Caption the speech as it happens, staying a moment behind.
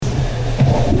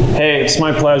Hey, it's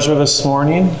my pleasure this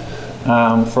morning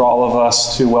for all of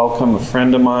us to welcome a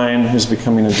friend of mine who's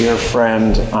becoming a dear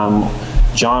friend,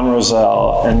 John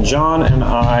Roselle. And John and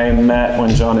I met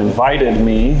when John invited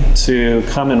me to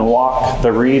come and walk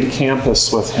the Reed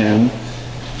campus with him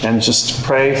and just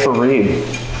pray for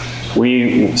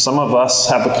Reed. Some of us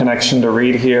have a connection to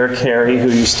Reed here. Carrie,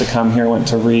 who used to come here, went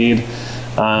to Reed.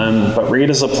 But Reed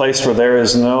is a place where there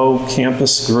is no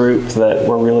campus group that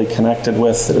we're really connected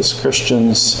with that is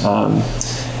Christians.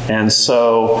 And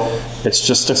so it's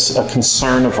just a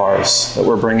concern of ours that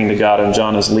we're bringing to God, and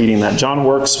John is leading that. John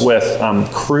works with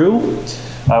Cru,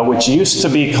 which used to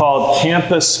be called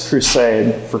Campus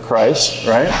Crusade for Christ,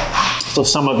 right? So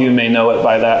some of you may know it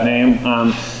by that name.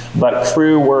 But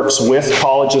Cru works with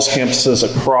colleges, campuses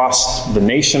across the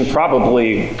nation,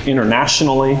 probably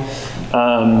internationally.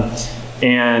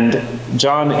 And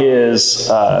John is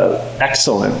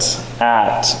excellent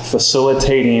at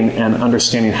facilitating and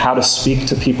understanding how to speak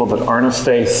to people that aren't of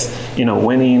faith in a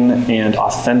winning and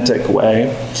authentic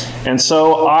way. And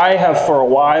so I have for a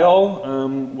while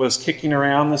was kicking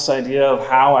around this idea of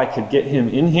how I could get him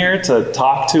in here to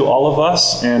talk to all of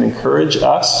us and encourage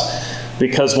us,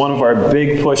 because one of our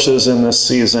big pushes in this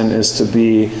season is to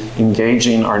be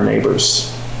engaging our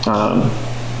neighbors.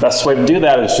 Best way to do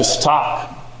that is just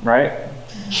talk, right?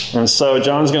 And so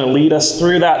John's going to lead us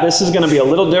through that. This is going to be a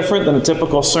little different than a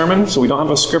typical sermon, so we don't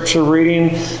have a scripture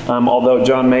reading, although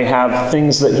John may have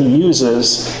things that he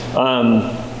uses.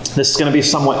 This is going to be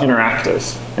somewhat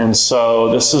interactive. And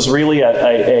so this is really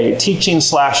a teaching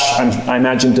 / I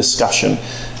imagine, discussion.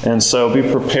 And so be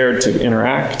prepared to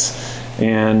interact.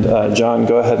 And John,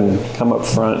 go ahead and come up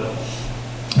front.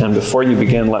 And before you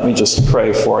begin, let me just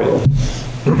pray for you.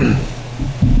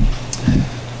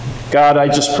 God, I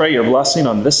just pray your blessing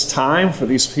on this time for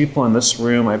these people in this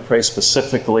room. I pray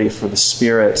specifically for the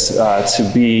Spirit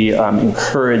to be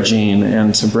encouraging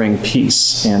and to bring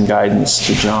peace and guidance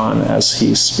to John as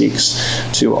he speaks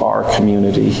to our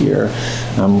community here.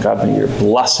 God, may your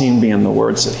blessing be in the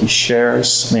words that he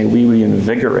shares. May we be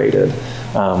invigorated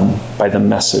by the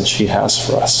message he has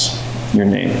for us. In your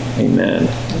name, amen.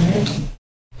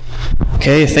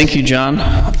 Okay, thank you, John.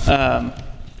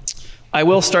 I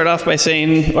will start off by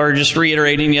saying, or just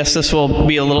reiterating, yes, this will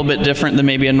be a little bit different than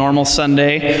maybe a normal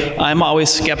Sunday. I'm always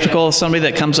skeptical of somebody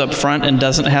that comes up front and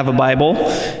doesn't have a Bible.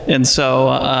 And so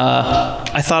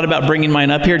I thought about bringing mine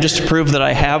up here just to prove that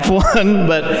I have one.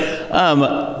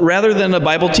 But rather than a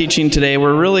Bible teaching today,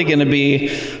 we're really going to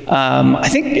be, I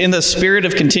think, in the spirit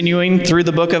of continuing through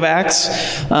the book of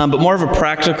Acts, but more of a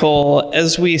practical,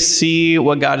 as we see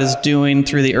what God is doing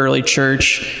through the early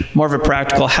church, more of a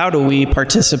practical, how do we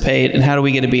participate and how do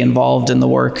we get to be involved in the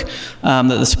work that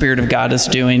the Spirit of God is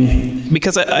doing?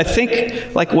 Because I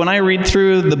think, like, when I read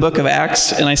through the book of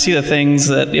Acts and I see the things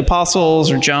that the apostles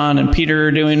or John and Peter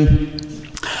are doing,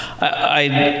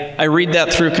 I read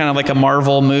that through kind of like a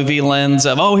Marvel movie lens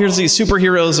of, oh, here's these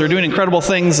superheroes, they're doing incredible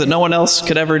things that no one else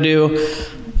could ever do.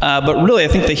 But really, I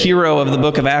think the hero of the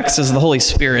book of Acts is the Holy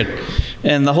Spirit.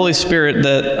 And the Holy Spirit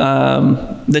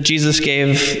that Jesus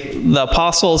gave the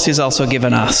apostles, he's also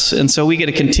given us. And so we get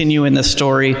to continue in this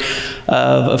story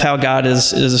of how God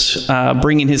is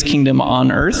bringing his kingdom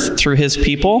on earth through his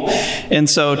people. And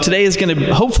so today is going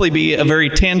to hopefully be a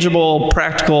very tangible,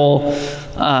 practical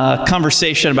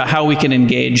conversation about how we can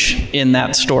engage in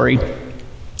that story.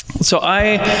 So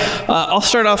I'll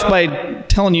start off by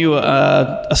telling you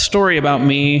a story about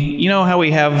me. You know how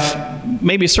we have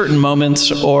maybe certain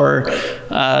moments or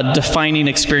defining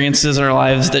experiences in our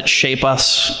lives that shape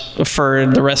us for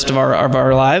the rest of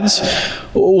our lives?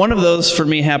 One of those for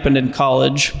me happened in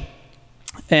college.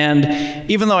 And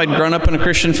even though I'd grown up in a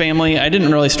Christian family, I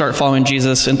didn't really start following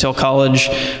Jesus until college.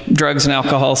 Drugs and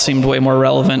alcohol seemed way more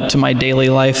relevant to my daily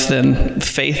life than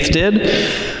faith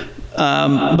did.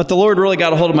 But the Lord really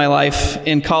got a hold of my life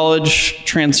in college,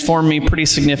 transformed me pretty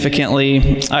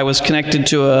significantly. I was connected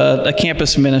to a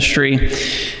campus ministry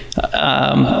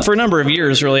for a number of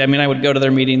years, really. I mean, I would go to their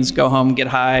meetings, go home, get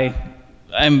high.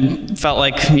 I felt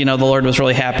like, the Lord was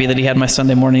really happy that he had my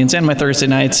Sunday mornings and my Thursday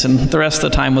nights, and the rest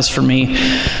of the time was for me.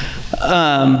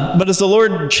 But as the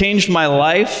Lord changed my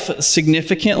life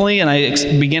significantly, and I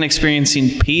began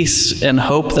experiencing peace and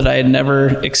hope that I had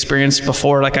never experienced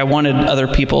before, like I wanted other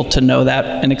people to know that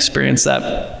and experience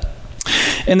that.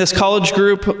 In this college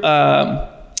group, it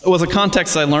was a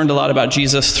context I learned a lot about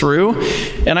Jesus through.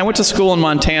 And I went to school in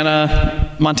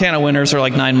Montana. Montana winters are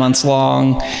like 9 months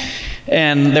long.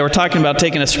 And they were talking about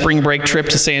taking a spring break trip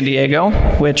to San Diego,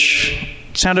 which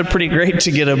sounded pretty great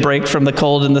to get a break from the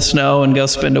cold and the snow and go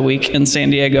spend a week in San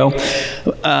Diego.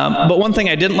 But one thing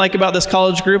I didn't like about this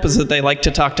college group is that they like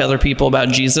to talk to other people about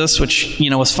Jesus, which,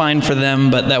 was fine for them,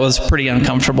 but that was pretty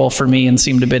uncomfortable for me and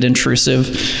seemed a bit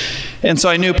intrusive. And so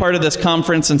I knew part of this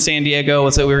conference in San Diego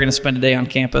was that we were going to spend a day on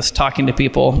campus talking to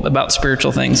people about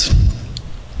spiritual things.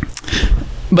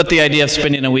 But the idea of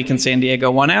spending a week in San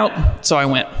Diego won out, so I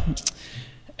went.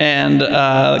 And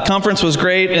the conference was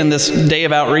great, and this day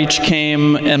of outreach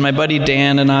came, and my buddy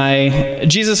Dan and I,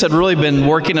 Jesus had really been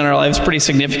working in our lives pretty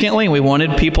significantly. We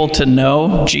wanted people to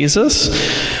know Jesus.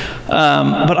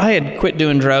 But I had quit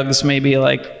doing drugs maybe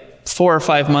like 4 or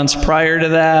 5 months prior to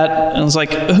that. And I was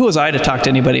like, who was I to talk to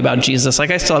anybody about Jesus?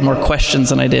 Like, I still had more questions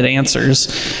than I did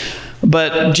answers.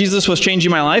 But Jesus was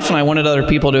changing my life, and I wanted other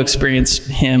people to experience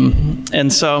him.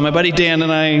 And so my buddy Dan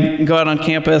and I go out on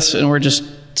campus, and we're just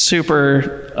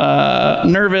super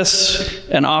nervous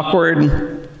and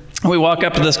awkward. We walk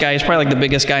up to this guy. He's probably like the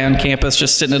biggest guy on campus,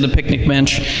 just sitting at a picnic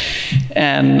bench,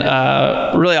 and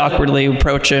really awkwardly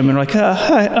approach him and we're like,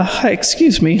 hi,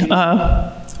 excuse me.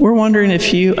 We're wondering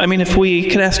if we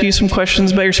could ask you some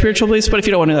questions about your spiritual beliefs, but if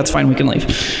you don't want to, that's fine. We can leave.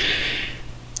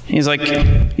 He's like,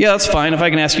 yeah, that's fine. If I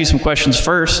can ask you some questions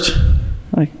first.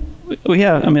 Like, well,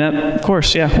 yeah, of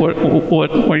course, yeah.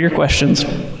 What are your questions?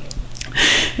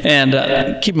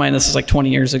 And keep in mind, this is like 20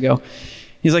 years ago.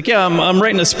 He's like, yeah, I'm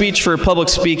writing a speech for public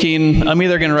speaking. I'm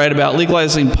either going to write about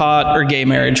legalizing pot or gay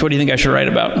marriage. What do you think I should write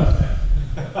about?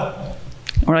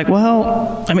 We're like,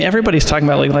 well, everybody's talking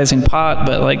about legalizing pot,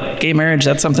 but like gay marriage,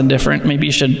 that's something different. Maybe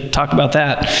you should talk about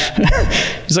that.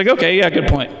 He's like, okay, yeah, good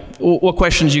point. What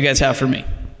questions do you guys have for me?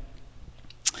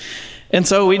 And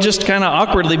so we just kind of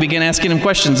awkwardly began asking him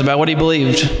questions about what he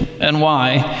believed and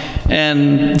why,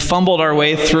 and fumbled our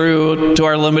way through to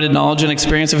our limited knowledge and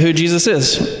experience of who Jesus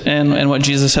is and what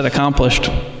Jesus had accomplished.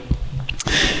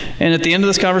 And at the end of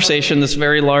this conversation, this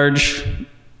very large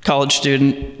college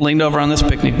student leaned over on this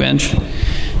picnic bench,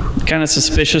 kind of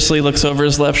suspiciously looks over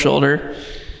his left shoulder,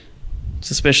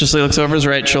 suspiciously looks over his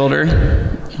right shoulder,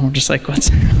 and we're just like, what's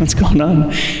going on?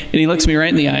 And he looks me right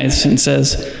in the eyes and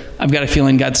says, I've got a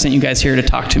feeling God sent you guys here to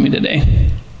talk to me today.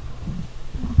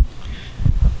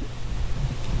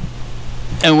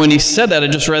 And when he said that,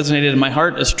 it just resonated in my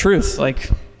heart as truth.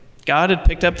 Like, God had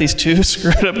picked up these 2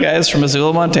 screwed up guys from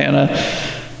Missoula, Montana,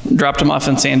 dropped them off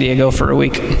in San Diego for a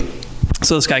week,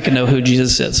 so this guy could know who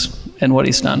Jesus is and what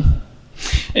he's done.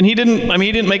 And he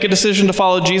didn't make a decision to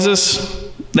follow Jesus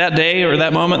that day or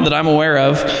that moment that I'm aware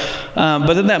of.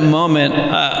 But in that moment,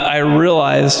 I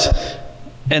realized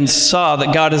and saw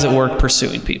that God is at work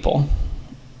pursuing people.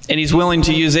 And he's willing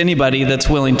to use anybody that's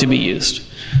willing to be used.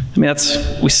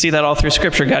 We see that all through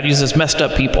Scripture. God uses messed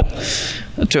up people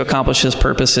to accomplish his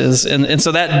purposes. And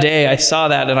so that day I saw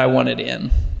that and I wanted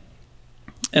in.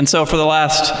 And so for the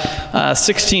last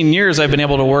 16 years, I've been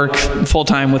able to work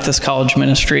full-time with this college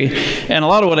ministry. And a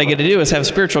lot of what I get to do is have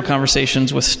spiritual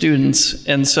conversations with students.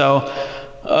 And so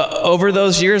over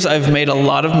those years, I've made a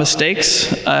lot of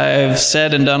mistakes. I've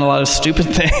said and done a lot of stupid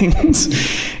things.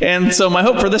 And so my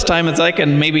hope for this time is I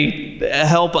can maybe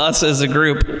help us as a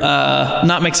group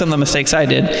not make some of the mistakes I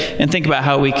did and think about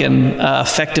how we can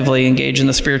effectively engage in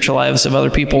the spiritual lives of other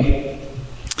people.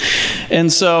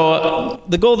 And so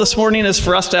the goal this morning is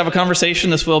for us to have a conversation.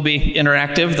 This will be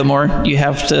interactive. The more you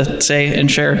have to say and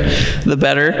share, the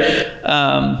better.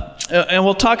 And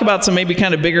we'll talk about some maybe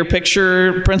kind of bigger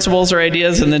picture principles or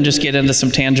ideas, and then just get into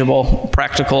some tangible,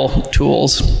 practical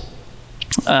tools.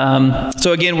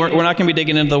 So again, we're not going to be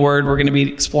digging into the Word. We're going to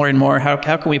be exploring more. How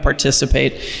can we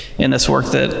participate in this work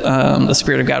that the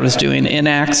Spirit of God was doing in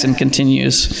Acts and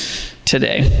continues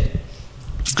today?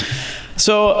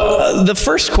 So the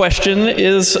first question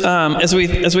is, as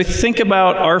we think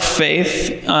about our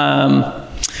faith,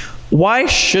 why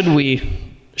should we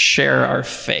share our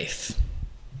faith?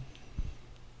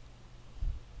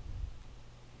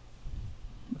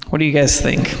 What do you guys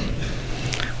think?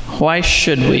 Why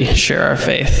should we share our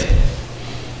faith?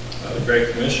 The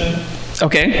Great Commission.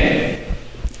 Okay.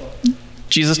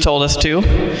 Jesus told us to. Go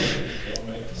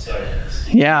make disciples.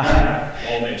 Yeah.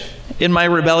 All nations. In my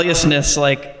rebelliousness,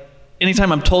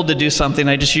 anytime I'm told to do something,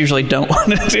 I just usually don't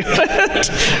want to do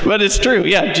it. But it's true.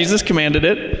 Yeah, Jesus commanded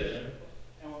it.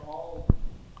 And we're all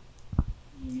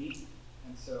unique,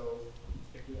 and so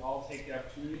if we all take the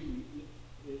opportunity,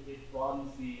 it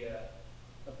broadens the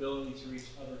ability to reach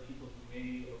other people who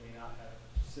may or may not have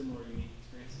similar unique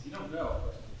experiences. You don't know a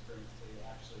person's experience until you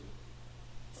actually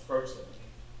approach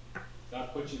them.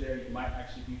 God put you there, you might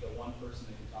actually be the one person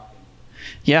that you're talking to.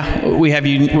 Yeah,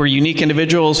 we're unique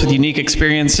individuals with unique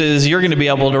experiences. You're going to be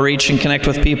able to reach and connect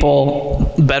with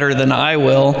people better than I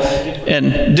will,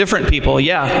 and different people,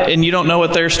 yeah. And you don't know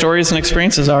what their stories and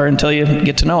experiences are until you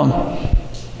get to know them.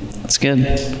 That's good.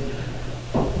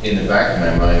 In the back of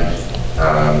my mind,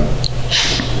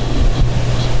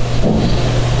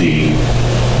 the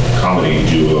comedy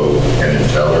duo Penn and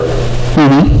Teller.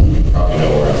 You probably know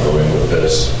where I'm going with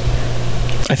this.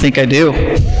 I think I do. I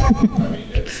mean,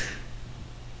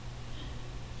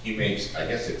 he makes, I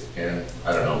guess it's Penn,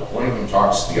 I don't know, one of them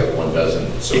talks, the other one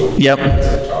doesn't, so Yep.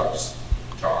 Penn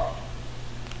talk.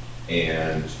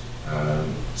 And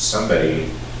somebody,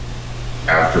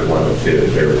 after one of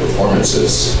their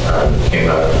performances, came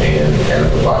up and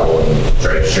handed the Bible and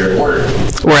tried to share a word.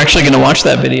 We're actually going to watch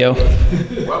that video.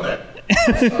 Well then.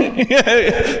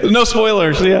 No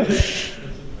spoilers, yeah.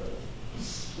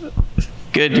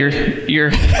 Good, you're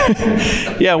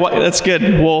yeah, that's good.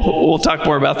 We'll talk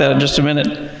more about that in just a minute.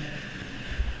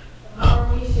 The more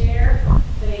we share,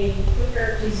 the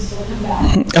quicker Jesus will come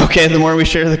back. Okay, the more we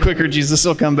share, the quicker Jesus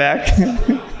will come back.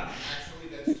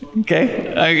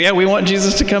 Okay, yeah, we want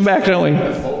Jesus to come back, don't we?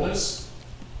 The fullness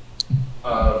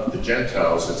of the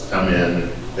Gentiles has come in,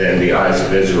 then the eyes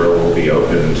of Israel will be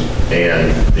opened,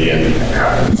 and the ending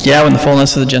happens. Yeah, when the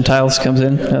fullness of the Gentiles comes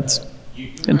in, that's You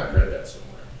have read that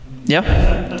somewhere. yeah.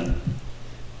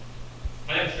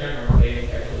 I think sharing our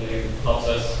faith actually helps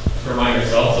us remind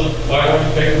ourselves of why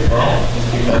we're faith is wrong.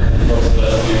 Just because it forces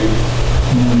us to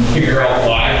figure out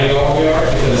why we are who we are,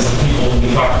 because people we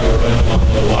talk to are going to want to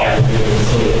know why we're doing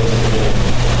silly things we're doing.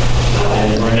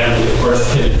 And right now we're the first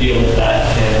to deal with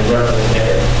that and wrestle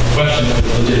their questions with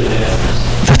legitimate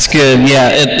answers. That's good. Yeah,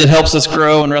 it helps us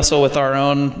grow and wrestle with our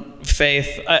own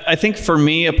faith. I think for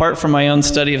me, apart from my own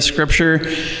study of Scripture,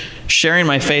 sharing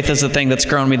my faith is the thing that's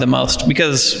grown me the most,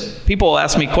 because people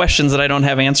ask me questions that I don't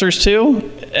have answers to,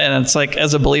 and it's like,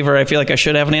 as a believer, I feel like I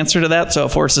should have an answer to that, so it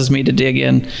forces me to dig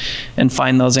in and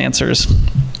find those answers.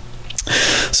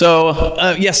 So,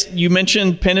 yes, you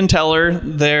mentioned Penn and Teller.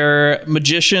 They're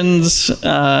magicians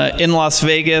in Las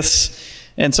Vegas,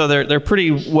 and so they're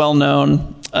pretty well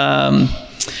known.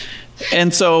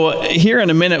 And so here in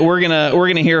a minute, we're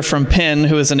gonna hear from Penn,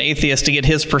 who is an atheist, to get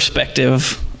his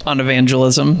perspective on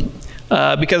evangelism,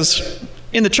 because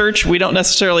in the church we don't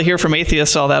necessarily hear from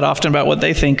atheists all that often about what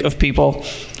they think of people,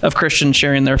 of Christians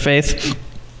sharing their faith.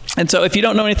 And so if you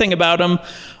don't know anything about them,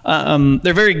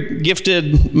 they're very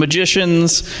gifted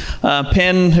magicians.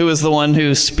 Penn, who is the one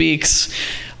who speaks,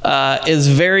 is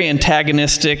very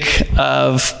antagonistic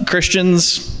of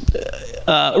Christians,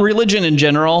 religion in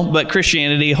general, but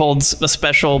Christianity holds a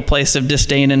special place of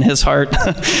disdain in his heart.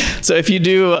 So if you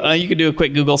do, you could do a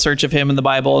quick Google search of him in the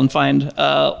Bible and find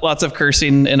lots of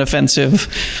cursing and offensive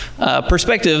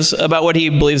perspectives about what he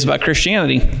believes about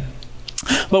Christianity.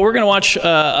 But we're going to watch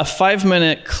a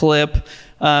 5-minute clip,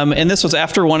 and this was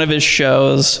after one of his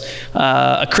shows.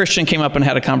 A Christian came up and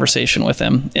had a conversation with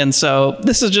him. And so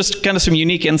this is just kind of some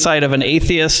unique insight of an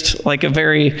atheist, like a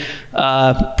very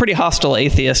pretty hostile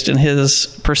atheist in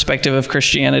his perspective of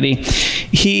Christianity.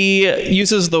 He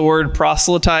uses the word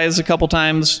proselytize a couple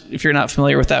times. If you're not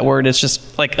familiar with that word, it's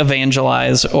just like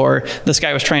evangelize, or this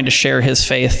guy was trying to share his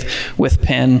faith with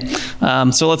Penn.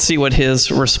 So let's see what his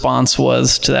response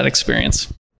was to that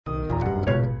experience.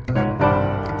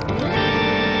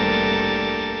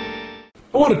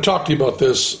 I want to talk to you about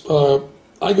this.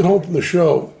 I get home from the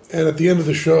show, and at the end of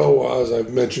the show, as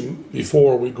I've mentioned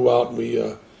before, we go out and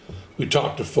we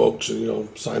talk to folks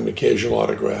and, sign an occasional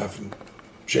autograph and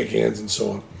shake hands and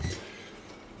so on.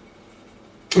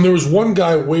 And there was one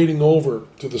guy waiting over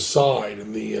to the side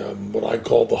in the what I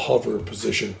call the hover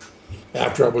position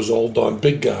after I was all done.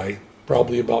 Big guy,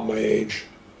 probably about my age.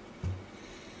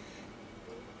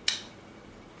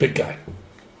 Big guy.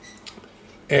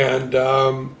 And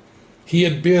he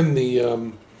had been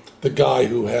the guy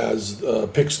who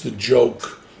picks the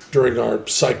joke during our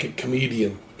psychic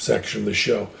comedian section of the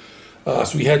show.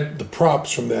 So he had the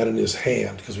props from that in his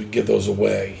hand, because we'd give those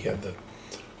away. He had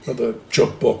the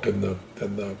joke book and the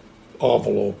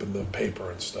envelope and the paper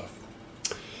and stuff.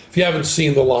 If you haven't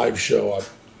seen the live show,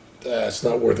 it's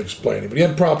not worth explaining. But he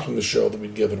had props from the show that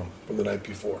we'd given him from the night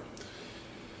before.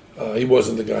 He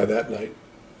wasn't the guy that night.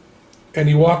 And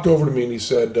he walked over to me and he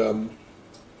said,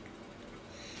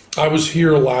 I was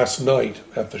here last night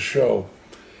at the show,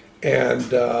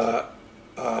 and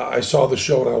I saw the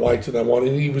show and I liked it.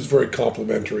 And he was very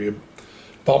complimentary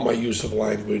about my use of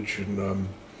language, and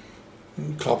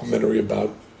complimentary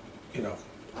about,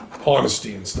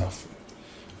 honesty and stuff.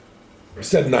 He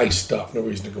said nice stuff. No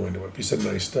reason to go into it, but he said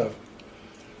nice stuff.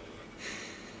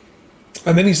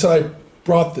 And then he said, I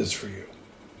brought this for you.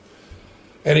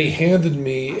 and he handed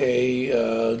me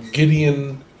a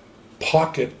Gideon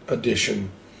Pocket Edition.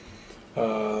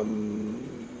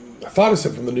 I thought it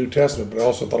said from the New Testament, but I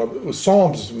also thought it was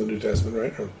Psalms from the New Testament,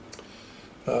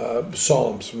 right?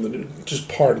 Psalms from the New, just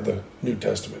part of the New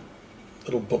Testament.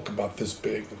 Little book about this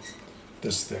big,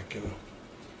 this thick, you know.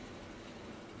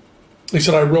 He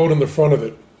said, I wrote on the front of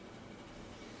it,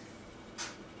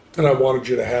 and I wanted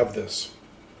you to have this.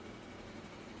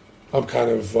 I'm kind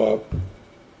of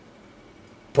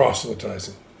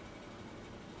proselytizing.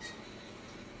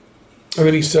 And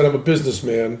then he said, I'm a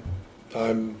businessman.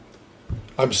 I'm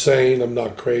sane, I'm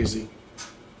not crazy.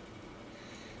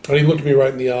 And he looked me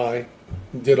right in the eye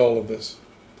and did all of this.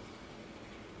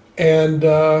 And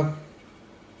it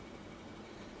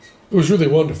was really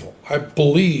wonderful. I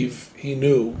believe he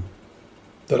knew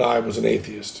that I was an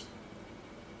atheist.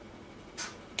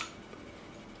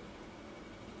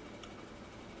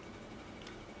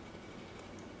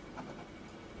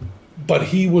 But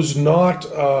he was not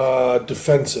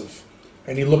defensive,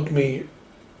 and he looked me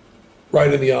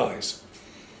right in the eyes.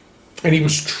 And he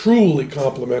was truly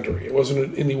complimentary. It wasn't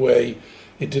in any way,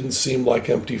 it didn't seem like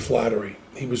empty flattery.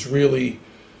 He was really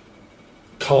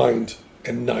kind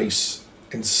and nice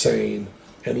and sane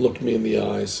and looked me in the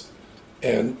eyes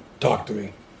and talked to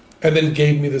me and then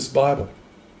gave me this Bible.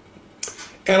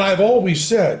 And I've always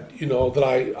said, you know, that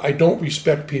I don't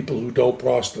respect people who don't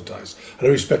proselytize. I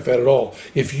don't respect that at all.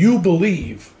 If you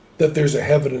believe that there's a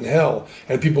heaven and hell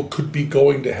and people could be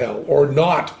going to hell or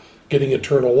not getting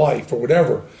eternal life or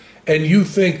whatever, and you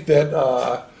think that,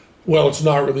 well, it's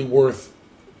not really worth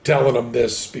telling them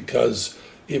this because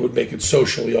it would make it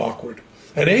socially awkward.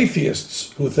 And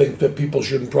atheists who think that people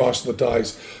shouldn't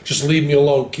proselytize, just leave me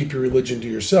alone, keep your religion to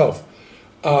yourself.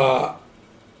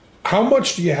 How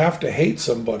much do you have to hate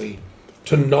somebody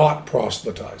to not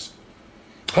proselytize?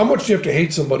 How much do you have to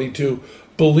hate somebody to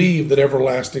believe that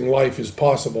everlasting life is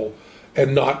possible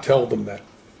and not tell them that?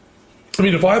 I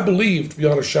mean, if I believed,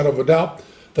 beyond a shadow of a doubt,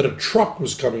 that a truck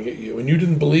was coming at you and you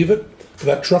didn't believe it,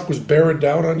 that truck was bearing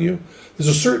down on you, there's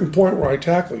a certain point where I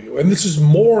tackle you. And this is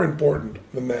more important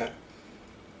than that.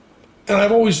 And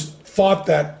I've always thought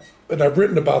that, and I've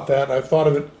written about that, and I've thought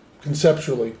of it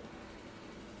conceptually.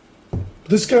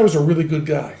 But this guy was a really good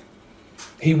guy.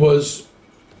 He was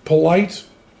polite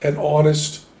and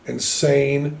honest and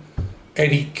sane,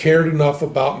 and he cared enough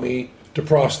about me to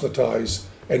proselytize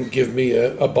and give me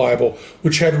a Bible,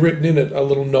 which had written in it a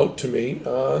little note to me,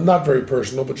 not very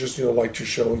personal, but just, you know, liked your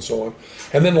show and so on.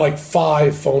 And then like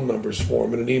 5 phone numbers for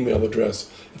him and an email address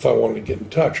if I wanted to get in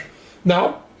touch.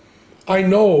 Now, I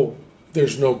know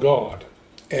there's no God,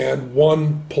 and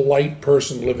one polite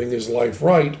person living his life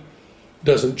right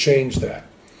doesn't change that.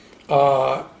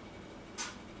 But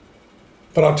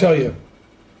I'll tell you,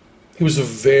 he was a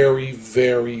very,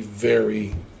 very,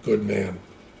 very good man.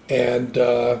 And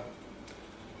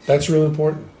that's really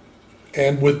important.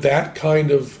 And with that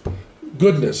kind of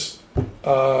goodness,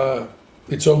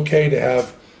 it's okay to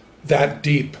have that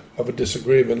deep of a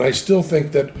disagreement. And I still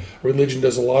think that religion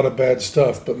does a lot of bad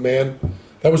stuff, but man,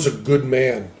 that was a good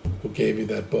man who gave you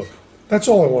that book. That's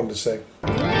all I wanted to say.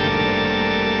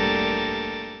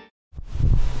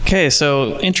 Okay,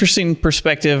 so interesting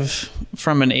perspective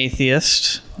from an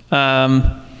atheist.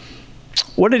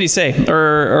 What did he say,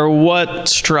 or what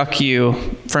struck you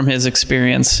from his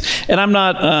experience? And I'm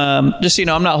not, just so you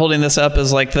know, I'm not holding this up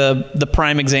as like the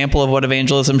prime example of what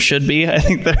evangelism should be. I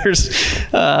think there's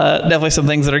definitely some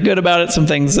things that are good about it, some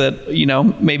things that, you know,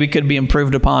 maybe could be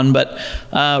improved upon, but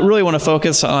really want to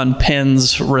focus on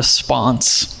Penn's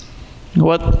response.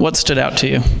 What stood out to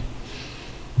you?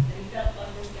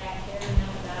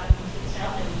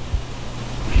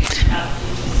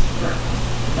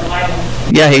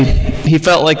 Yeah, he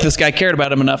felt like this guy cared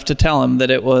about him enough to tell him that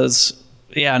it was,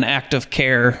 an act of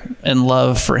care and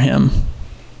love for him.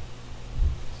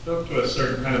 Spoke to a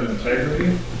certain kind of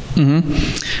integrity.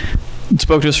 Mm-hmm.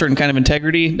 Spoke to a certain kind of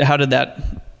integrity. How did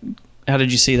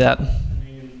you see that? I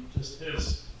mean, just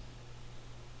his,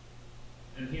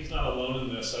 and he's not alone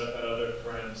in this. I've had other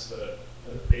friends that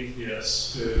are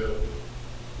atheists who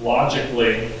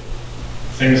logically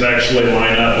things actually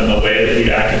line up in the way that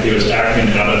he acted. He was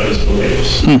acting out of his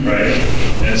beliefs, right?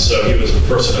 And so he was a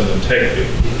person of integrity.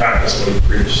 He practiced what he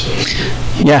preached.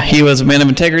 So. Yeah, he was a man of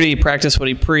integrity. He practiced what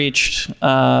he preached.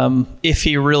 If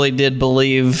he really did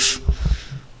believe,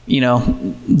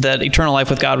 that eternal life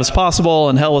with God was possible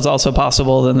and hell was also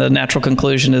possible, then the natural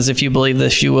conclusion is if you believe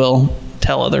this, you will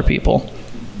tell other people.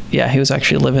 Yeah, he was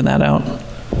actually living that out.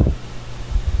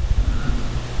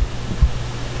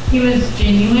 He was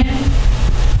genuine.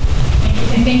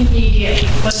 I think he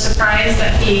was surprised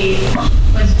that he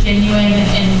was genuine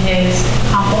in his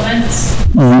compliments.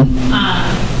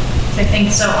 I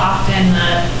think so often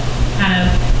the kind of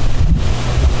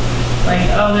like,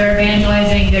 oh, they're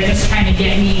evangelizing, they're just trying to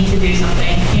get me to do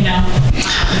something, you know?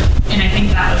 And I think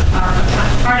that was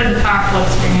part of the powerful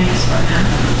experience for him.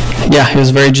 Yeah, he was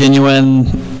very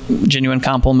genuine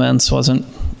compliments, wasn't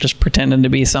just pretending to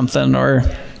be something or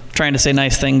trying to say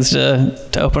nice things to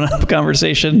open up a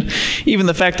conversation. Even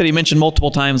the fact that he mentioned multiple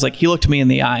times, like, he looked me in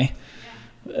the eye.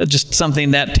 Just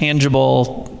something that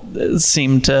tangible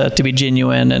seemed to be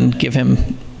genuine and give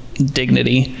him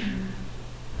dignity.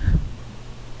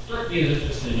 It is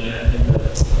interesting, I think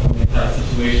that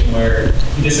situation where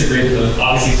he disagrees with them,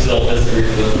 obviously still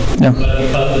disagrees with them, but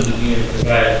because of the being the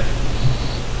guy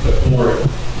put forward,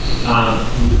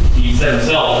 he said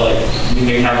himself, like, we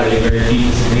may have a very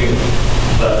deep disagreement,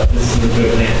 but this is a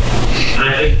good thing. And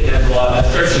I think there's a lot of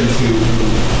Christians who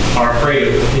are afraid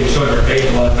of showing their faith.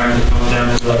 A lot of times it comes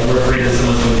down to, like, we're afraid that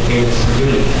someone's going to hate us for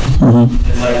doing it.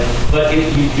 It's like, but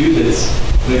if you do this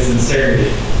with sincerity,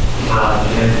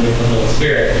 and with the Holy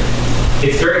Spirit,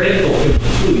 it's very difficult to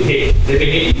truly hate. They can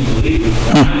hate you believe you,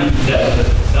 that with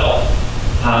themselves,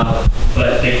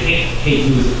 but they can't hate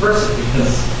you as a person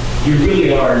because you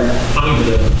really are coming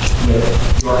to them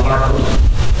with your heart.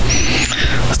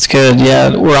 That's good.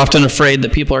 Yeah, we're often afraid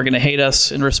that people are going to hate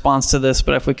us in response to this,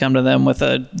 but if we come to them with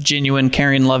a genuine,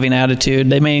 caring, loving attitude,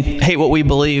 they may hate what we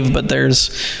believe, but there's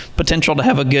potential to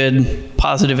have a good,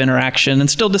 positive interaction and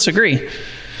still disagree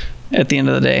at the end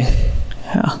of the day.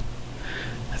 Yeah.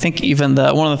 I think even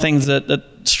one of the things that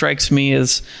strikes me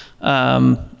is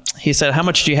he said, how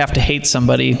much do you have to hate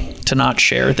somebody to not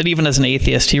share? That even as an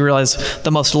atheist, he realized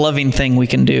the most loving thing we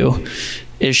can do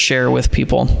is share with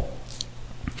people.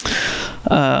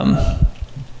 So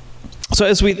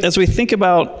as we think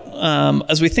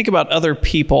about other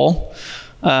people,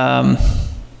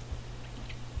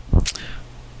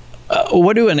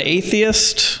 what do an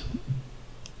atheist,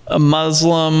 a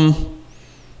Muslim,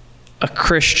 a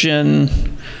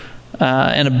Christian,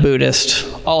 and a Buddhist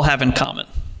all have in common?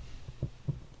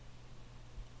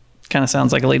 Kind of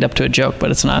sounds like a lead up to a joke,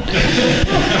 but it's not.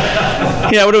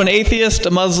 Yeah, what do an atheist,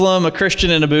 a Muslim, a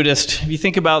Christian, and a Buddhist, if you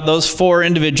think about those four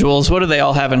individuals, what do they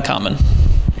all have in common?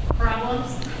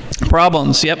 Problems.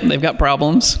 Problems, yep, they've got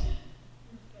problems. Faith.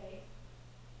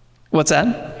 What's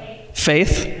that?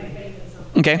 Faith.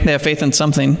 Okay, they have faith in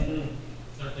something.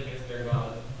 Something is their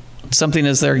God. Something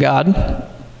is their God.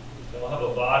 They all have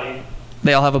a body.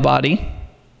 They all have a body.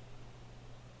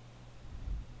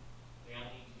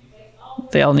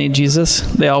 They all need Jesus.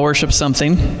 They all worship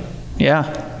something. Yeah.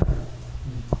 They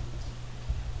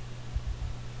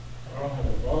all have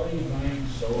a body, mind,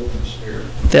 soul, and spirit.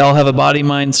 They all have a body,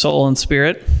 mind, soul, and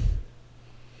spirit.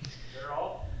 They're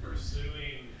all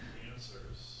pursuing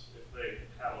answers if they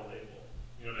have a label.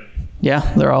 You know what I mean? Yeah,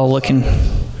 they're all looking.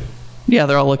 Yeah,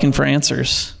 they're all looking for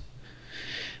answers.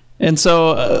 And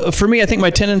so, for me, I think my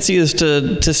tendency is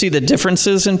to see the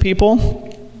differences in people.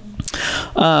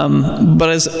 But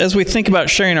as we think about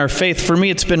sharing our faith, for me,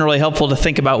 it's been really helpful to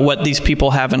think about what these people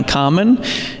have in common.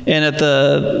 And at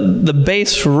the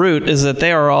base root is that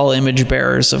they are all image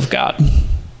bearers of God,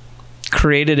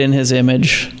 created in His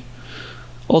image,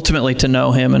 ultimately to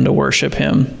know Him and to worship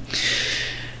Him.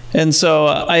 And so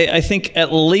I think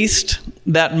at least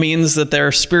that means that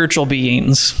they're spiritual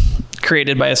beings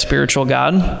created by a spiritual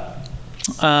God.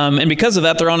 And because of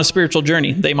that, they're on a spiritual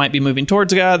journey. They might be moving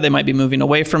towards God, they might be moving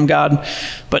away from God,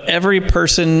 but every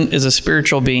person is a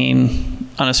spiritual being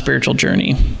on a spiritual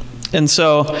journey. And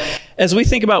so as we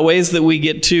think about ways that we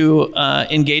get to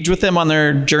engage with them on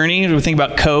their journey, we think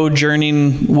about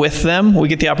co-journeying with them, we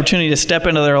get the opportunity to step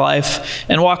into their life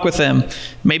and walk with them,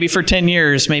 maybe for 10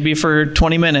 years, maybe for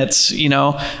 20 minutes,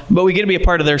 but we get to be a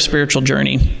part of their spiritual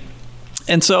journey.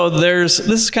 And so this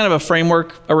is kind of a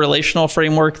framework, a relational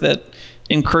framework that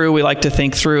in Cru we like to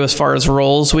think through as far as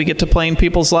roles we get to play in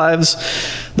people's lives.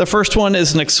 The first one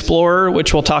is an explorer,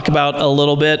 which we'll talk about a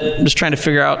little bit, just trying to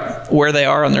figure out where they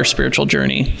are on their spiritual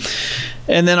journey.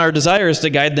 And then our desire is to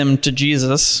guide them to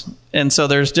Jesus. And so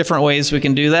there's different ways we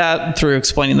can do that through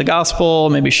explaining the gospel,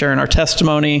 maybe sharing our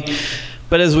testimony.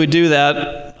 But as we do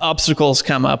that, obstacles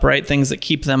come up, right? Things that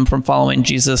keep them from following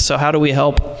Jesus. So how do we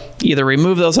help either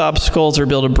remove those obstacles or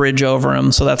build a bridge over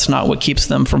them so that's not what keeps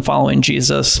them from following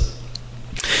Jesus?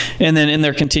 And then in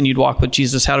their continued walk with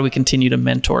Jesus, how do we continue to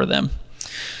mentor them?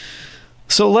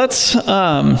 So let's we'll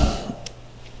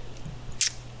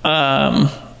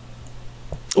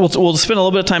spend a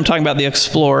little bit of time talking about the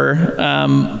explorer.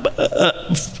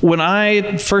 When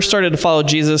I first started to follow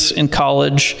Jesus in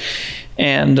college,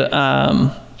 and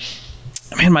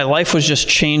man, my life was just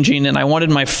changing, and I wanted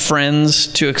my friends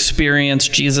to experience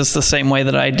Jesus the same way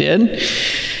that I did.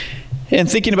 And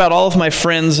thinking about all of my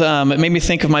friends, it made me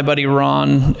think of my buddy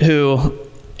Ron, who,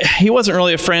 he wasn't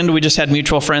really a friend. We just had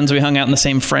mutual friends. We hung out in the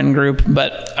same friend group.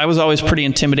 But I was always pretty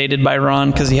intimidated by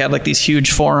Ron because he had like these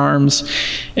huge forearms.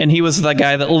 And he was the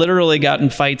guy that literally got in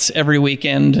fights every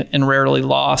weekend and rarely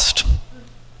lost.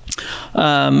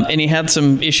 And he had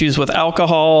some issues with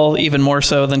alcohol, even more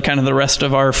so than kind of the rest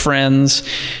of our friends.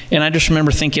 And I just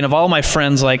remember thinking of all my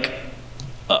friends, like,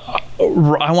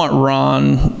 I want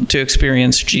Ron to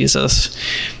experience Jesus.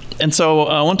 And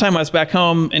so one time I was back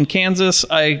home in Kansas,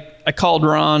 I called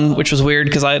Ron, which was weird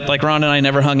because Ron and I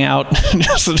never hung out,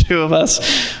 just the two of us.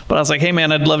 But I was like, hey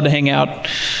man, I'd love to hang out.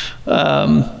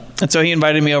 And so he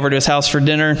invited me over to his house for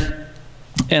dinner.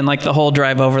 And like the whole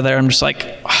drive over there, I'm just like,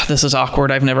 oh, this is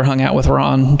awkward. I've never hung out with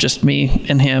Ron, just me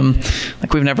and him.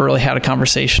 Like we've never really had a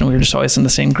conversation. We were just always in the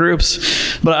same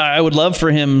groups. But I would love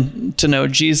for him to know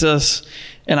Jesus.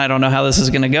 And I don't know how this is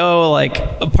going to go. Like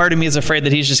a part of me is afraid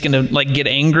that he's just going to like get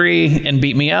angry and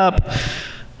beat me up.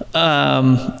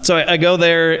 So I go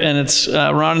there, and it's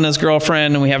Ron and his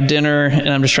girlfriend, and we have dinner. And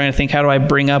I'm just trying to think, how do I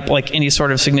bring up like any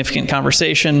sort of significant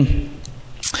conversation?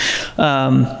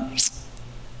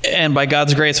 And by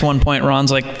God's grace, at one point,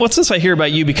 Ron's like, what's this I hear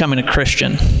about you becoming a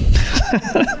Christian?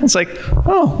 It's like,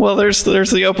 oh, well, there's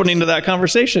the opening to that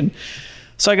conversation.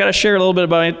 So I got to share a little bit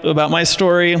about my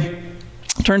story.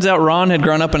 Turns out Ron had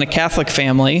grown up in a Catholic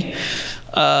family.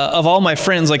 Of all my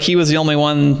friends, like he was the only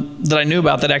one that I knew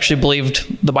about that actually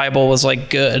believed the Bible was like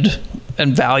good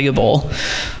and valuable.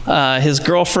 His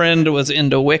girlfriend was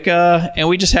into Wicca, and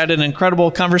we just had an incredible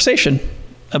conversation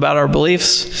about our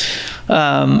beliefs.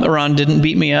 Ron didn't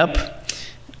beat me up.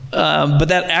 But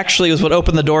that actually was what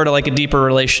opened the door to like a deeper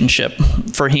relationship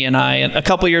for he and I. And a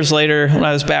couple years later, when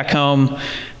I was back home,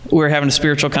 we were having a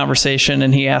spiritual conversation,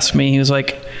 and he asked me, he was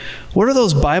like, what are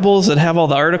those Bibles that have all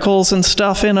the articles and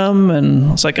stuff in them? And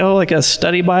I was like, oh, like a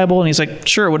study Bible? And he's like,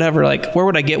 sure, whatever. Like, where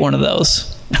would I get one of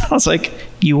those? I was like,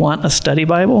 you want a study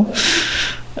Bible?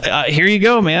 Here you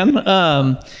go, man.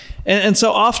 And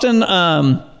so often,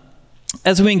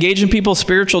 as we engage in people's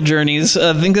spiritual journeys,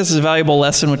 I think this is a valuable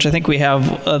lesson, which I think we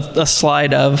have a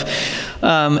slide of,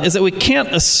 is that we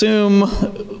can't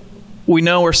assume we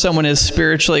know where someone is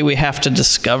spiritually. We have to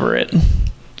discover it.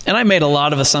 And I made a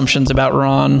lot of assumptions about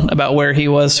Ron, about where he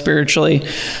was spiritually.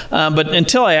 But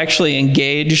until I actually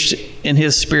engaged in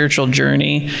his spiritual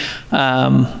journey,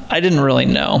 I didn't really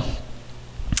know.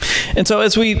 And so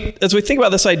as we think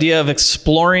about this idea of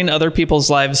exploring other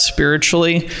people's lives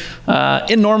spiritually,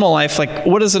 in normal life, like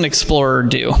what does an explorer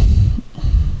do?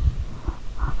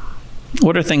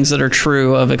 What are things that are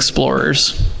true of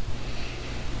explorers?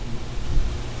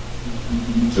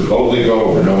 To boldly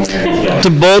go where no man has gone. To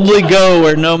boldly go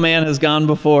where no man has gone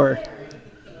before.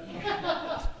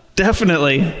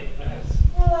 Definitely.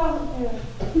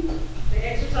 They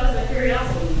exercise their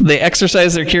curiosity. They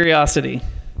exercise their curiosity.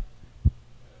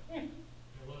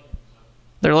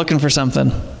 They're looking for something.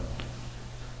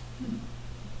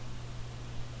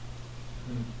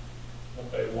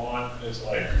 What they want is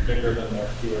like bigger than their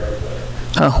fear of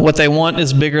it. What they want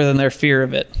is bigger than their fear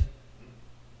of it.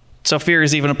 So fear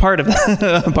is even a part of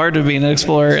a part of being an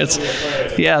explorer. It's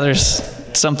there's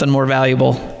something more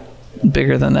valuable,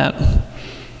 bigger than that.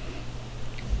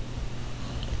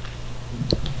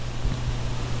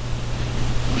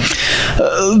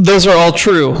 Those are all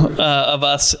true of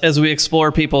us as we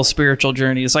explore people's spiritual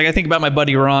journeys. Like I think about my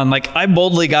buddy Ron. Like I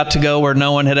boldly got to go where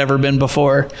no one had ever been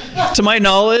before. To my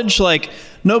knowledge, like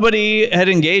nobody had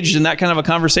engaged in that kind of a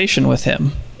conversation with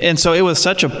him. And so it was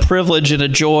such a privilege and a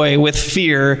joy with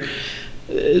fear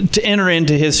to enter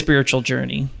into his spiritual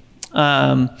journey.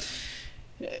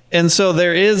 And so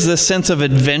there is this sense of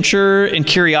adventure and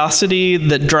curiosity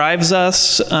that drives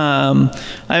us.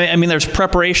 I mean, there's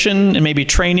preparation and maybe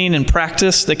training and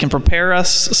practice that can prepare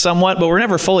us somewhat, but we're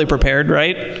never fully prepared,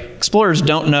 right? Explorers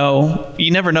don't know. You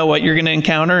never know what you're going to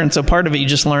encounter, and so part of it you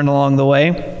just learn along the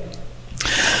way.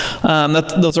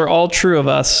 Those are all true of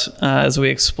us as we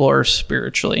explore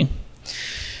spiritually.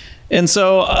 And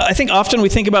so I think often we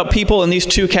think about people in these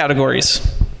two categories,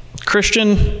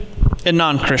 Christian and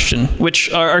non-Christian,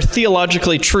 which are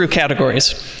theologically true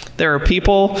categories. There are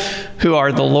people who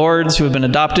are the Lord's, who have been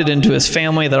adopted into his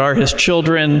family, that are his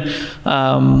children,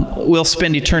 will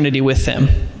spend eternity with him.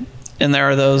 And there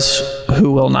are those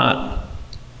who will not.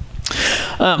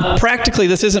 Practically,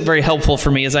 this isn't very helpful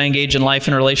for me as I engage in life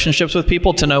and relationships with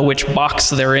people to know which box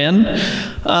they're in.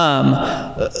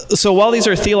 So while these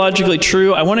are theologically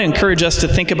true, I want to encourage us to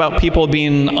think about people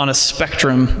being on a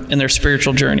spectrum in their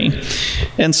spiritual journey.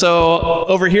 And so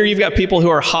over here, you've got people who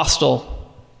are hostile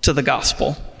to the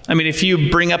gospel. I mean, if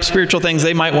you bring up spiritual things,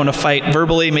 they might want to fight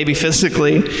verbally, maybe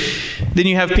physically. Then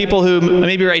you have people who,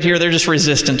 maybe right here, they're just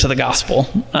resistant to the gospel.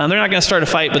 They're not going to start a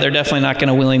fight, but they're definitely not going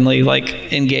to willingly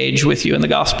engage with you in the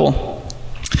gospel.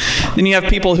 Then you have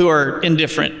people who are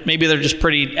indifferent. Maybe they're just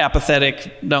pretty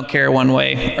apathetic, don't care one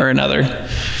way or another.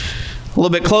 A little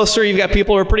bit closer, you've got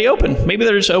people who are pretty open. Maybe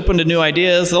they're just open to new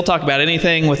ideas. They'll talk about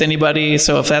anything with anybody.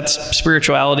 So if that's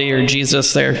spirituality or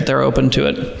Jesus, they're open to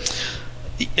it.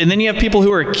 And then you have people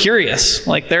who are curious,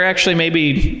 like they're actually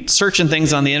maybe searching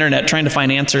things on the internet, trying to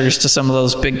find answers to some of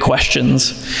those big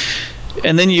questions.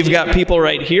 And then you've got people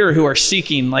right here who are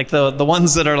seeking, like the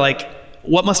ones that are like,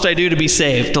 what must I do to be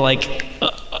saved?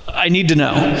 I need to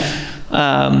know.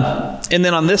 And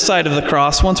then on this side of the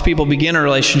cross, once people begin a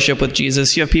relationship with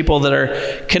Jesus, you have people that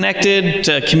are connected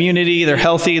to community, they're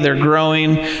healthy, they're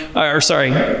growing,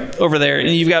 over there. And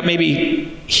you've got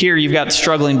maybe here, you've got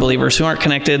struggling believers who aren't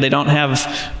connected, they don't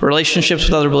have relationships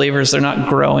with other believers, they're not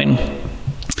growing.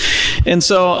 And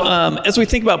so as we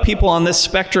think about people on this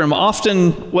spectrum,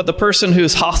 often what the person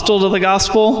who's hostile to the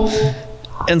gospel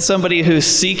and somebody who's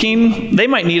seeking, they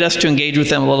might need us to engage with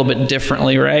them a little bit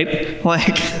differently, right?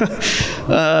 Like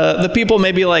the people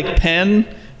maybe like Penn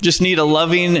just need a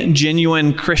loving,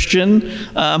 genuine Christian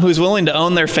who's willing to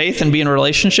own their faith and be in a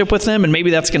relationship with them, and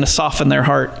maybe that's going to soften their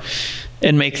heart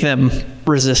and make them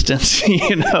resistant,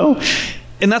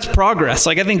 And that's progress.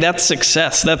 I think that's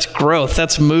success, that's growth,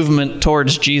 that's movement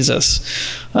towards Jesus.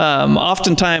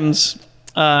 Oftentimes,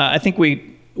 I think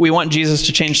we want Jesus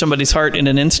to change somebody's heart in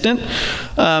an instant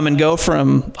and go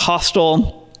from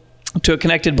hostile to a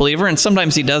connected believer, and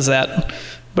sometimes he does that.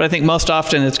 But I think most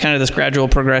often it's kind of this gradual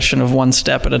progression of one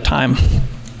step at a time.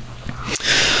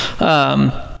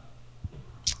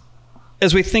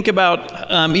 As we think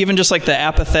about even just like the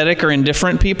apathetic or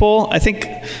indifferent people, I think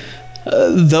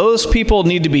those people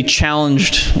need to be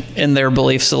challenged in their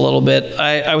beliefs a little bit.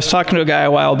 I was talking to a guy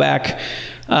a while back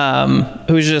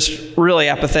who was just really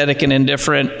apathetic and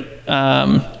indifferent.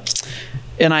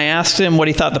 And I asked him what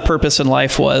he thought the purpose in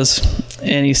life was.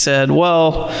 And he said,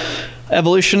 well,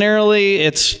 evolutionarily,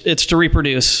 it's to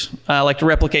reproduce, like to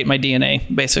replicate my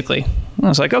DNA, basically. And I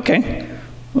was like, okay,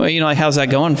 well, how's that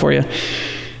going for you?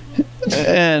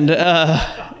 And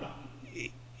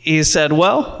he said,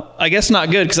 well, I guess not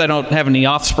good because I don't have any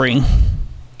offspring. I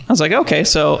was like, okay,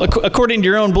 so according to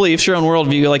your own beliefs, your own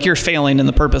worldview, you're failing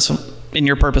in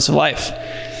your purpose of life.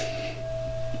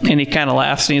 And he kind of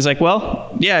laughs and he's like,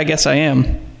 well, yeah, I guess I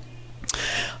am.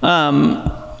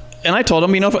 And I told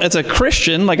him, as a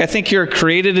Christian, I think you're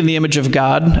created in the image of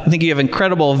God. I think you have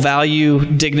incredible value,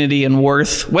 dignity, and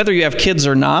worth, whether you have kids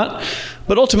or not.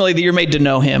 But ultimately, you're made to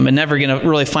know him and never going to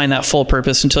really find that full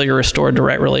purpose until you're restored to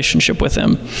right relationship with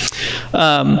him.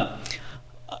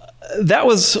 That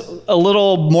was a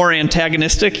little more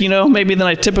antagonistic, maybe than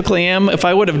I typically am. If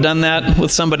I would have done that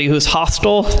with somebody who's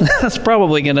hostile, that's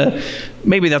probably going to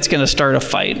start a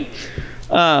fight.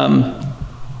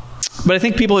 But I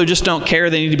think people who just don't care,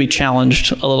 they need to be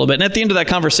challenged a little bit. And at the end of that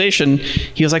conversation,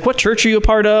 he was like, what church are you a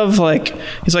part of?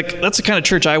 He's like, that's the kind of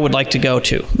church I would like to go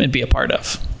to and be a part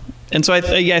of. And so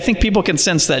I think people can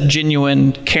sense that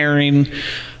genuine caring,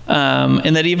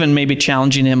 and that even maybe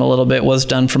challenging him a little bit was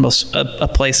done from a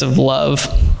place of love.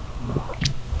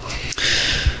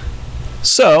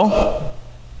 So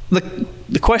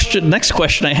the next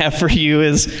question I have for you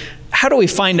is, how do we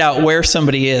find out where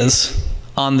somebody is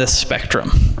on this spectrum?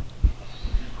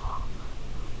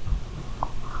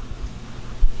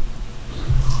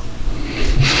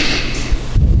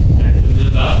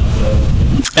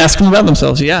 Ask them about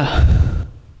themselves, yeah.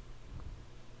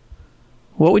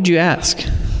 What would you ask?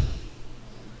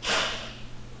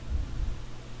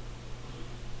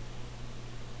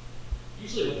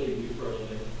 Usually what they do for a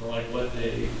living, or what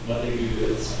they do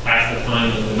is pass the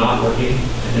time when they're not working. I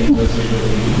think those are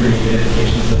really pretty good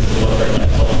indications as to what their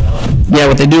life's all about. Yeah,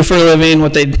 what they do for a living,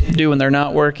 what they do when they're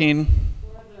not working,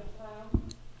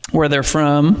 where they're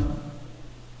from.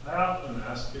 I often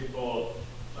ask people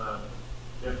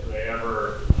if they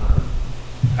ever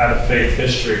had a faith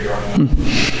history growing up.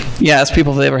 Yeah, ask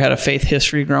people if they ever had a faith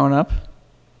history growing up.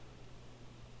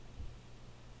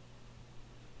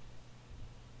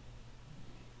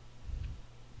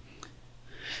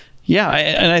 Yeah,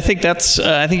 and I think that's.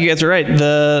 I think you guys are right.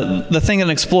 The thing an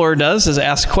explorer does is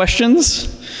ask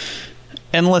questions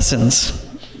and listens.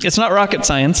 It's not rocket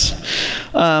science,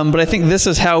 but I think this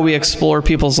is how we explore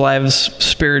people's lives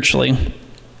spiritually.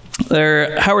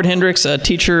 Howard Hendricks, a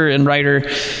teacher and writer,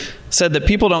 said that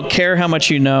people don't care how much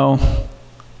you know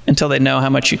until they know how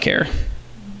much you care.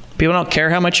 People don't care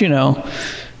how much you know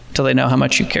until they know how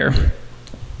much you care.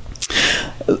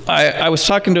 I was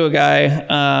talking to a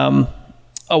guy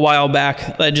a while back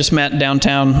that I just met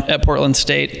downtown at Portland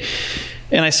State,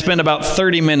 and I spent about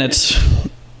 30 minutes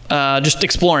just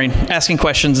exploring, asking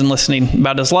questions and listening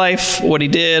about his life, what he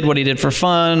did for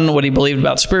fun, what he believed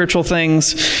about spiritual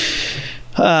things.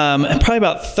 And probably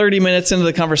about 30 minutes into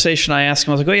the conversation, I asked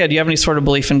him, I was like, oh yeah, do you have any sort of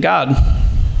belief in God?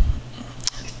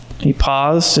 He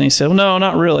paused and he said, well, no,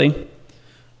 not really.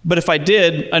 But if I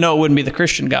did, I know it wouldn't be the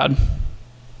Christian God.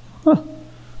 Huh.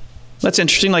 That's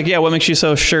interesting. Like, yeah, what makes you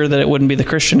so sure that it wouldn't be the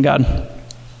Christian God?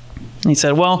 And he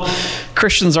said, well,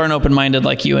 Christians aren't open-minded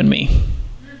like you and me.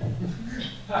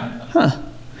 Huh.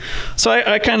 So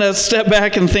I kind of step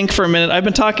back and think for a minute. I've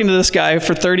been talking to this guy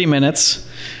for 30 minutes.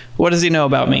 What does he know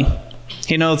about me?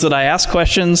 He knows that I ask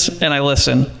questions and I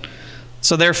listen.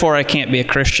 So therefore, I can't be a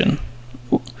Christian.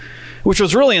 Which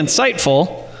was really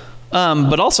insightful.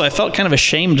 But also I felt kind of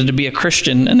ashamed to be a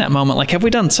Christian in that moment. Like, have we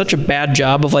done such a bad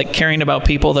job of like caring about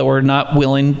people that were not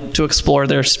willing to explore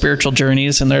their spiritual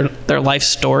journeys and their life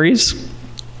stories?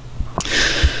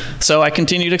 So I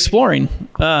continued exploring.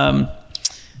 And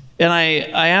I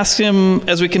asked him,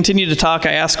 as we continued to talk,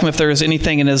 I asked him if there was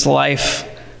anything in his life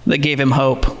that gave him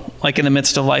hope, like in the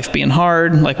midst of life being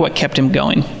hard, like what kept him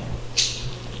going.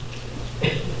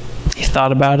 He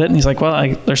thought about it and he's like,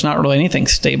 well, there's not really anything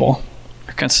stable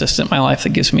consistent in my life that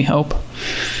gives me hope.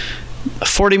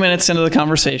 40 minutes into the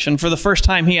conversation, for the first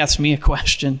time, he asked me a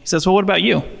question. He says, well, what about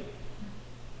you?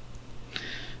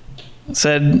 I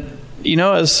said, you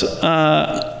know, as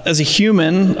a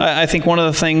human, I think one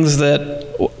of the things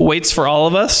that waits for all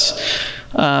of us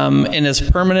and is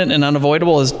permanent and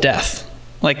unavoidable is death.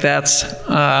 Like that's,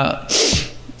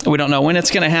 we don't know when it's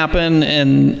going to happen,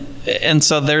 and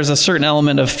so there's a certain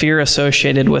element of fear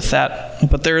associated with that.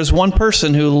 But there is one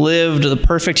person who lived the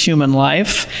perfect human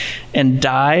life and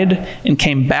died and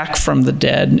came back from the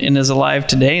dead and is alive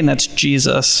today, and that's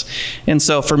Jesus. And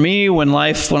so for me, when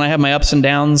I have my ups and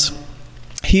downs,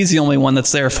 he's the only one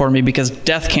that's there for me because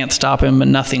death can't stop him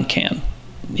and nothing can.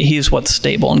 He's what's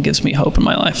stable and gives me hope in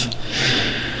my life.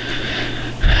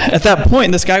 At that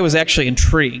point, this guy was actually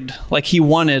intrigued. Like he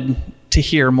wanted to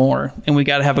hear more, and we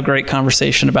got to have a great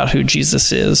conversation about who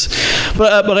Jesus is.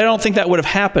 But I don't think that would have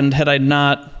happened had I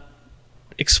not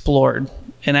explored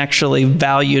and actually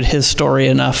valued his story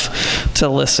enough to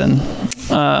listen.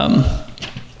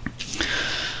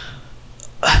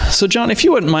 So John, if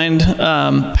you wouldn't mind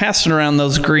passing around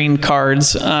those green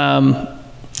cards.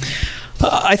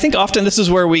 I think often this is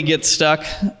where we get stuck,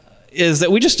 is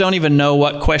that we just don't even know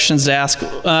what questions to ask.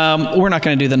 We're not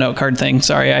going to do the note card thing.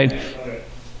 Sorry, I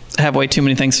have way too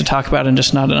many things to talk about and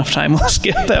just not enough time. Let's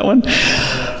skip that one.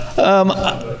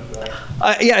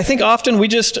 I think often we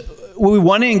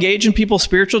want to engage in people's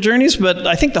spiritual journeys, but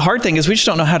I think the hard thing is we just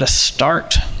don't know how to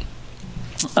start.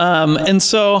 And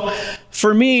so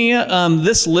for me,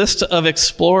 this list of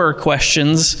explorer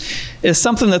questions is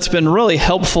something that's been really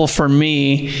helpful for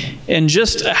me in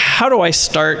just how do I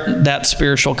start that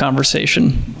spiritual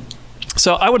conversation.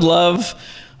 So I would love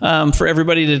for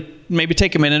everybody to maybe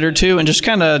take a minute or two and just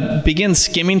kind of begin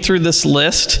skimming through this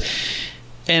list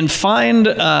and find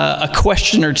a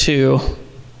question or two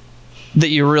that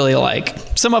you really like.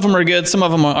 Some of them are good, some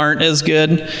of them aren't as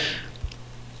good.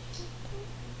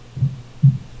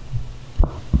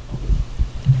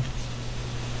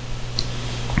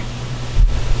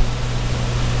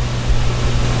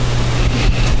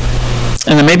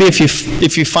 And then maybe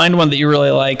if you find one that you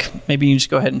really like, maybe you just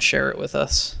go ahead and share it with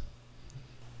us.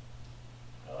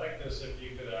 I like this. If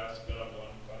you could ask God one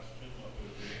question, what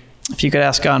would it be? If you could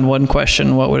ask God one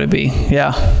question, what would it be?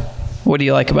 Yeah. What do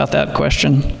you like about that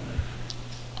question?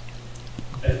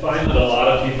 I find that a lot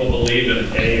of people believe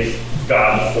in a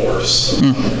God force of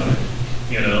some kind,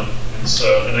 you know?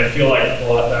 And I feel like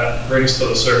that brings to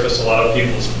the surface a lot of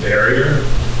people's barrier,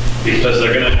 because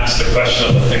they're going to ask the question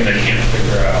of the thing they can't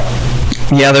figure out.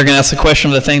 Yeah, they're going to ask the question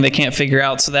of the thing they can't figure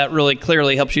out, so that really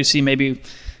clearly helps you see maybe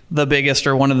the biggest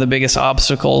or one of the biggest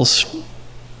obstacles.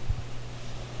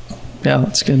 Yeah,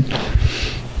 that's good.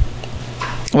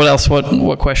 What else?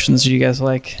 What questions do you guys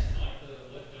like?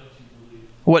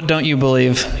 What don't you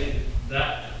believe?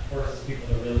 That forces people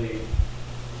to really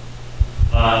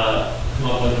come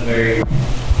up with a very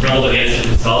relevant answer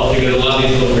themselves, because a lot of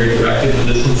these people are very directed to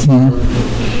this.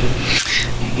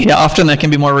 Yeah, often that can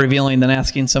be more revealing than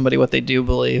asking somebody what they do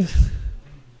believe.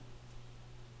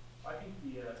 I think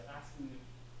asking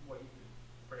what you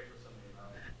could pray for somebody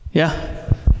about. Yeah.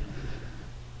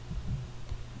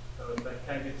 So that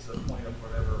kind of gets to the point of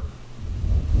whatever.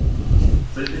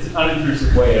 So it's an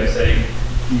unintrusive way of saying,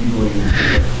 do you believe in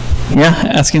God? Yeah,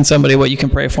 asking somebody what you can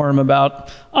pray for them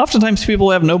about. Oftentimes people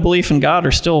who have no belief in God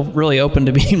are still really open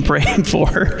to being prayed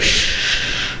for.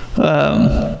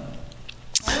 I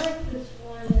like this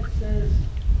one that says,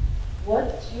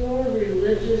 what's your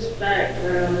religious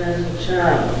background as a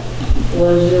child?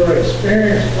 Was your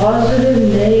experience positive,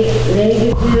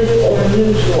 negative, or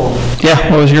neutral?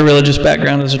 Yeah, what was your religious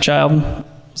background as a child?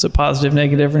 Was it positive,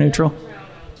 negative, or neutral?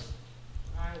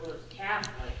 I was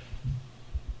Catholic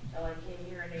until I came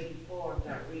here in 84 and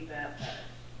got rebaptized.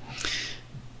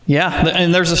 Yeah,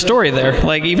 and there's a story there.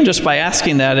 Like, even just by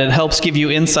asking that, it helps give you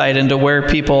insight into where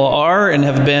people are and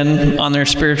have been on their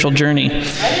spiritual journey. I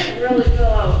didn't really feel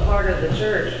I was part of the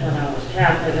church when I was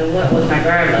Catholic. I went with my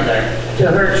grandmother to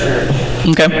her church.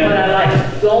 Okay. But I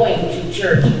liked going to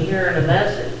church and hearing a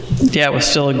message. Yeah, it was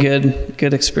still a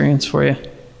good experience for you.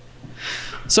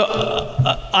 So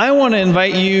I want to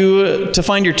invite you to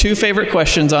find your 2 favorite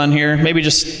questions on here. Maybe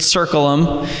just circle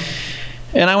them.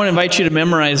 And I want to invite you to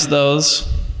memorize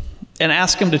those and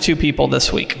ask them to 2 people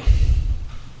this week.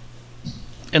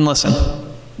 And listen.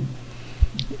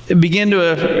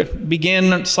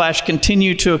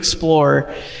 Begin/continue to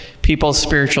explore people's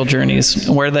spiritual journeys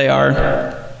and where they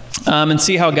are, and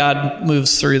see how God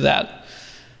moves through that.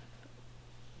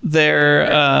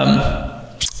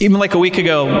 Even like a week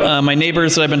ago, my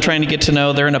neighbors that I've been trying to get to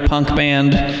know, they're in a punk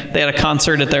band. They had a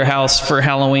concert at their house for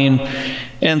Halloween.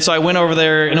 And so I went over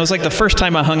there, and it was like the first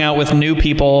time I hung out with new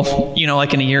people,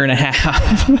 like in a year and a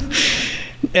half.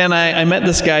 And I met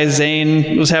this guy,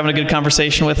 Zane, was having a good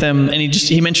conversation with him, and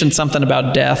he mentioned something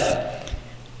about death.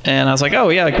 And I was like, oh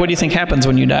yeah, like what do you think happens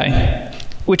when you die?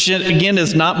 Which again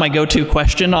is not my go-to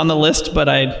question on the list, but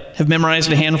I have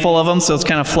memorized a handful of them, so it's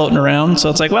kind of floating around.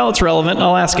 So it's like, well, it's relevant,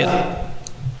 I'll ask it.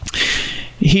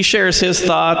 He shares his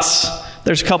thoughts.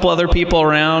 There's a couple other people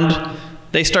around.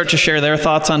 They start to share their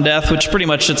thoughts on death, which pretty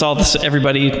much it's all this,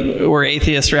 everybody were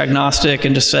atheist or agnostic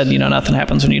and just said, nothing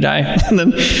happens when you die. And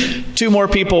then 2 more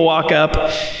people walk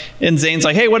up, and Zane's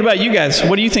like, hey, what about you guys?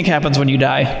 What do you think happens when you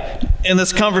die? And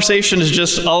this conversation is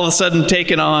just all of a sudden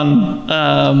taken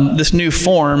on this new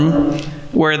form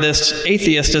where this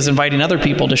atheist is inviting other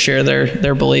people to share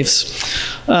their beliefs.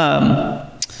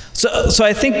 So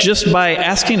I think just by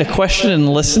asking a question and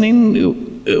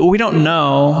listening, we don't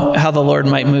know how the Lord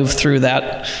might move through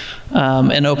that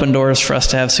and open doors for us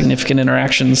to have significant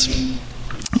interactions.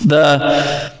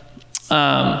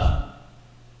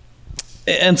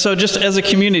 And so just as a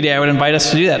community, I would invite us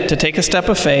to do that, to take a step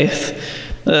of faith.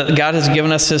 God has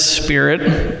given us His Spirit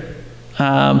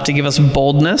to give us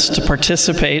boldness to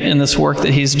participate in this work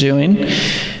that He's doing,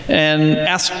 and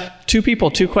ask 2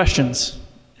 people 2 questions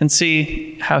and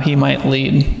see how He might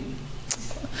lead.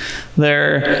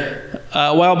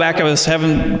 A while back, I was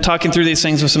talking through these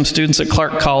things with some students at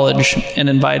Clark College and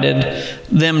invited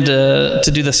them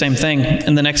to do the same thing.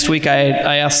 And the next week,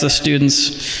 I asked the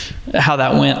students how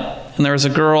that went. And there was a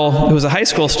girl who was a high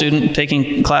school student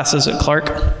taking classes at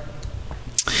Clark.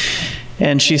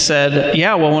 And she said,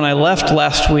 yeah, well, when I left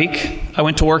last week, I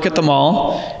went to work at the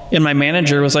mall, and my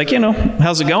manager was like,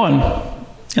 how's it going?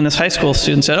 And this high school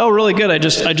student said, oh, really good. I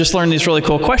just learned these really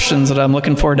cool questions that I'm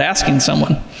looking forward to asking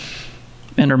someone.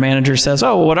 And her manager says,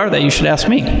 oh, well, what are they? You should ask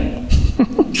me.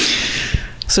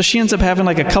 So she ends up having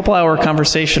like a couple-hour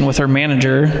conversation with her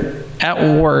manager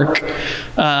at work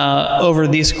over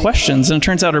these questions. And it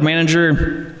turns out her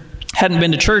manager hadn't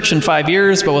been to church in 5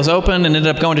 years, but was open and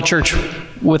ended up going to church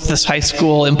with this high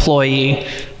school employee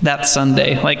that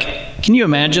Sunday. Like, can you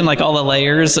imagine like all the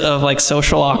layers of like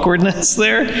social awkwardness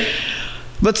there?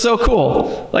 But so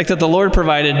cool, like that the Lord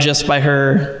provided just by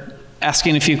her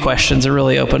asking a few questions. It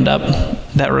really opened up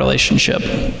that relationship.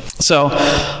 So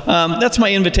that's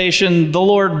my invitation. The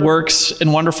Lord works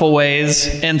in wonderful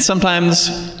ways, and sometimes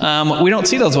we don't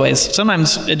see those ways.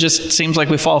 Sometimes it just seems like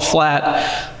we fall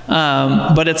flat,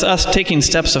 but it's us taking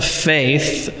steps of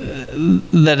faith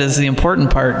that is the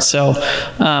important part. So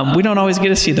we don't always get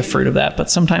to see the fruit of that, but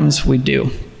sometimes we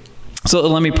do. So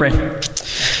let me pray.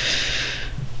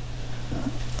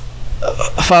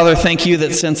 Father, thank you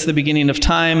that since the beginning of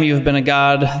time, you have been a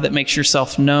God that makes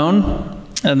yourself known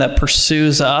and that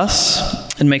pursues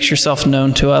us and makes yourself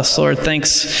known to us. Lord,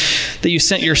 thanks that you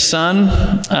sent your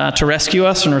Son to rescue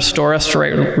us and restore us to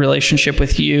right relationship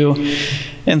with you.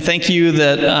 And thank you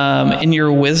that in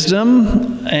your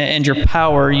wisdom and your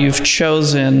power, you've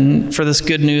chosen for this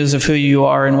good news of who you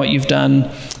are and what you've done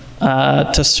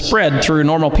to spread through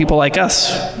normal people like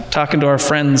us, talking to our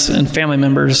friends and family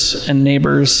members and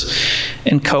neighbors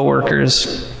and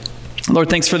coworkers. Lord,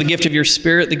 thanks for the gift of your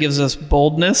Spirit that gives us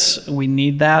boldness. We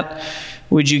need that.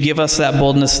 Would you give us that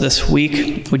boldness this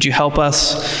week? Would you help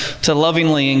us to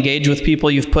lovingly engage with people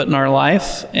you've put in our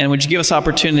life? And would you give us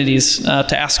opportunities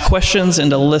to ask questions and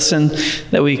to listen,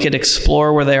 that we could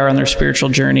explore where they are on their spiritual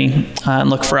journey and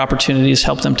look for opportunities to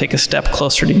help them take a step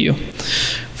closer to you.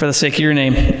 For the sake of your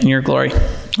name and your glory,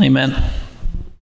 amen.